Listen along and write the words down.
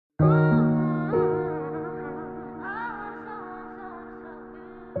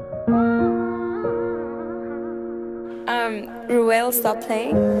Ruel, stop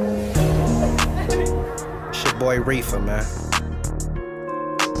playing. It's your boy Reefa, man.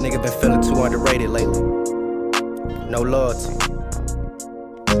 Nigga been feeling too underrated lately. No loyalty.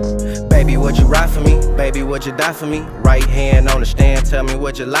 Baby, would you ride for me? Baby, would you die for me? Right hand on the stand, tell me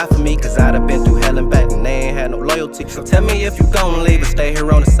would you lie for me? Cause I done been through hell and back and they ain't had no loyalty. So tell me if you gon' leave or stay here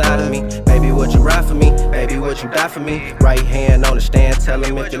on the side of me. Baby, would you ride for me? Baby, would you die for me? Right hand on the stand, tell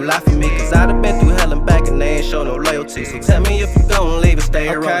him if you lie for me. Cause I done been through hell and back and they ain't show no loyalty. So tell me if you gon' leave or stay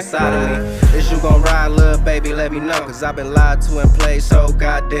here on the side of me. Is you gon' ride, little baby, let me know. Cause I been lied to and played so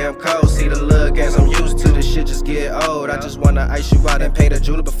goddamn cold. See the little games I'm used to, this shit just get old. I just wanna ice you out and pay the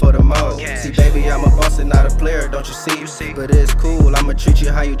jeweler before the mold. See baby, I'm a boss and not a player, don't you see? But it's cool, I'ma treat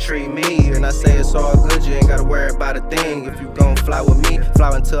you how you treat me. And I say it's all good, you ain't gotta worry about a thing. If you gon' fly with me,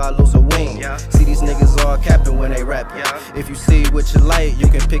 fly until I lose a wing. See these niggas all capping when they rapping. If you see what you like, you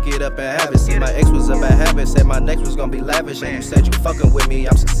can pick it up and have it. See my ex was a bad habit, said my next was gonna be lavish. And you said you fucking with me,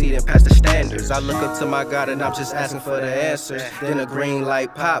 I'm succeeding past the standards. I look up to my God and I'm just asking for the answers. Then a green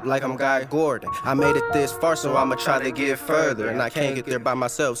light pop like I'm Guy Gordon. I made it this far, so I'ma try to get further. And I can't get there by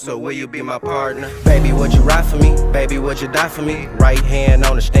myself, so will you be my partner? Baby, would you ride for me? Baby, would you die for me? Right hand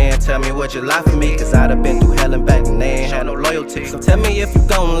on the stand, tell me would you lie for me? Cause I done been through hell and back and they ain't had no loyalty. So tell me if you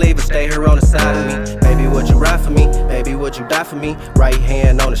gon' leave or stay here on the side of me. Baby, would you ride for me? Baby, would you die for me? Right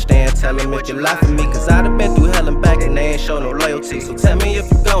hand on the stand, tell him if you lie for me. Cause I done been through hell and back and they ain't show no loyalty. So tell me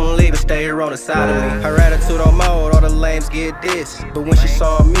if you gon' leave or stay here on the side of me. Her attitude on mode, all the lames get this. But when she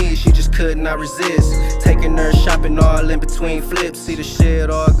saw me, she just could not resist. Taking her shopping all in between flips. See the shit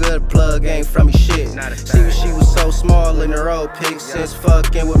all good, plug ain't from me shit. See when she was so small in her old pics. Since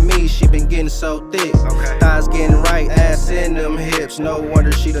fucking with me, she been getting so thick. Thighs getting right, ass in them hips. No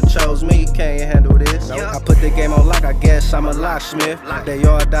wonder she done chose me, can't handle this. I put the game on lock, I guess I'm a locksmith. They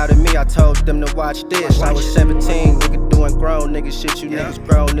all doubted me, I told them to watch this. I was 17, nigga doing grown nigga shit. You niggas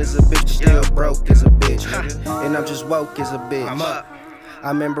grown as a bitch, still broke as a bitch. And I'm just woke as a bitch. I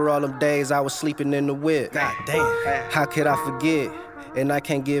remember all them days I was sleeping in the whip. God damn, how could I forget? And I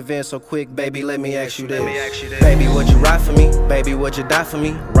can't give in so quick, baby, let me ask you this. Baby, would you ride for me? Baby, would you die for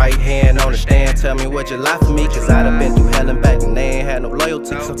me? Right hand on the stand, tell me would you lie for me? Cause I done been through hell and back and they ain't had no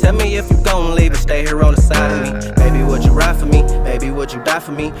loyalty. So tell me if you gon' leave or stay here on the side of me. Baby, would you ride for me? Baby, would you die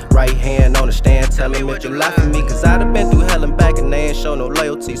for me? Right hand on the stand, tell me would you lie for me? Cause I done been through hell and back and they ain't show no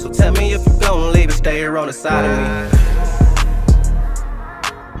loyalty. So tell me if you gon' leave or stay here on the side of me.